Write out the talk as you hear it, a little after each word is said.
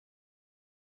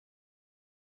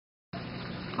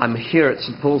I'm here at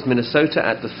St. Paul's, Minnesota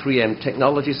at the 3M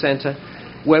Technology Center,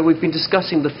 where we've been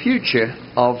discussing the future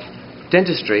of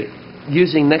dentistry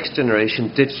using next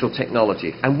generation digital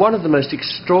technology. And one of the most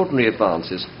extraordinary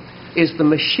advances is the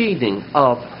machining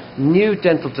of new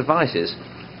dental devices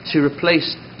to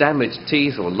replace damaged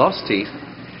teeth or lost teeth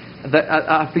that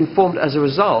have been formed as a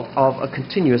result of a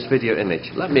continuous video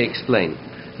image. Let me explain.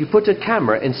 You put a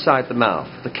camera inside the mouth.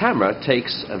 The camera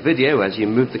takes a video as you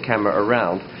move the camera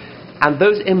around, and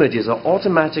those images are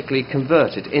automatically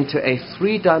converted into a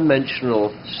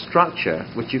three-dimensional structure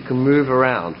which you can move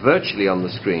around virtually on the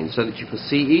screen, so that you can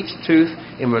see each tooth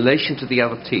in relation to the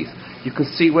other teeth. You can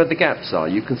see where the gaps are,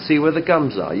 you can see where the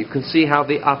gums are, you can see how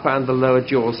the upper and the lower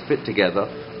jaws fit together,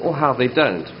 or how they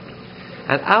don't.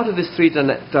 And out of this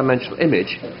three-dimensional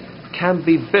image can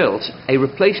be built a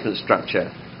replacement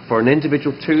structure for an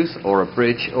individual tooth or a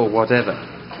bridge or whatever.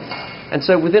 And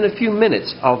so within a few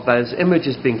minutes of those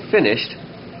images being finished,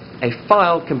 a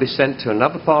file can be sent to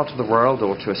another part of the world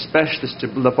or to a specialist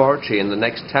laboratory in the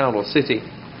next town or city,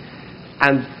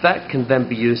 and that can then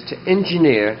be used to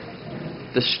engineer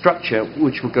the structure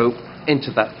which will go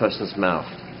into that person's mouth.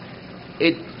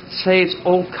 It saves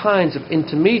all kinds of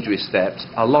intermediary steps,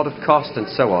 a lot of cost and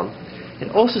so on. It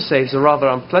also saves a rather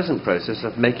unpleasant process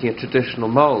of making a traditional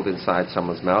mold inside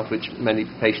someone's mouth, which many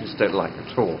patients don't like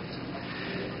at all.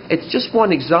 It's just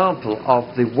one example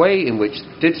of the way in which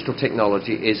digital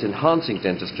technology is enhancing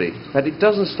dentistry, but it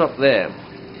doesn't stop there.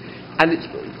 And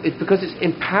it's because it's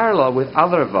in parallel with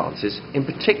other advances, in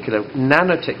particular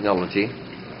nanotechnology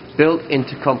built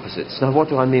into composites. Now, what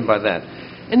do I mean by that?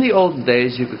 In the olden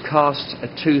days, you could cast a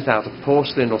tooth out of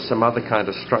porcelain or some other kind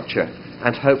of structure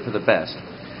and hope for the best.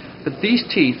 But these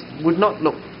teeth would not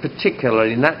look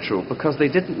particularly natural because they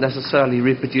didn't necessarily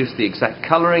reproduce the exact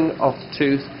colouring of the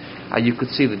tooth. You could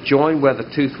see the join where the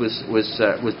tooth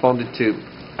was bonded to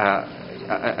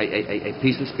a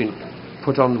piece that's been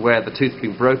put on where the tooth had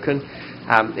been broken.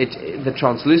 The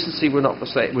translucency was not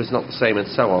the same, and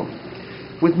so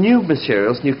on. With new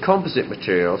materials, new composite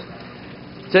materials,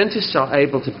 dentists are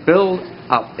able to build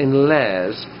up in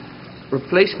layers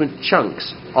replacement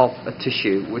chunks of a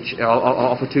tissue,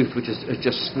 of a tooth which has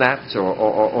just snapped,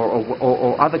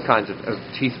 or other kinds of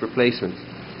teeth replacements.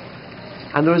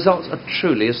 And the results are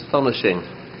truly astonishing.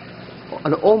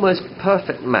 An almost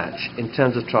perfect match in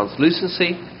terms of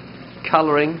translucency,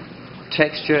 colouring,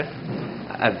 texture,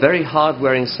 a very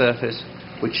hard-wearing surface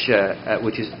which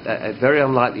is very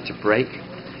unlikely to break.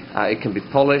 It can be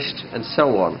polished, and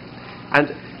so on.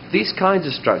 And these kinds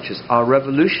of structures are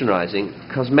revolutionizing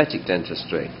cosmetic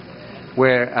dentistry,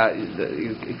 where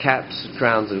caps,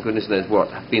 crowns, and goodness knows what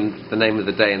have been the name of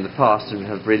the day in the past and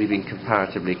have really been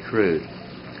comparatively crude.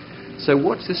 So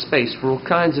watch this space for all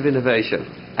kinds of innovation.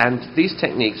 And these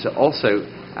techniques are also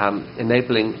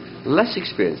enabling less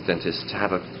experienced dentists to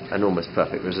have an almost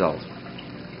perfect result.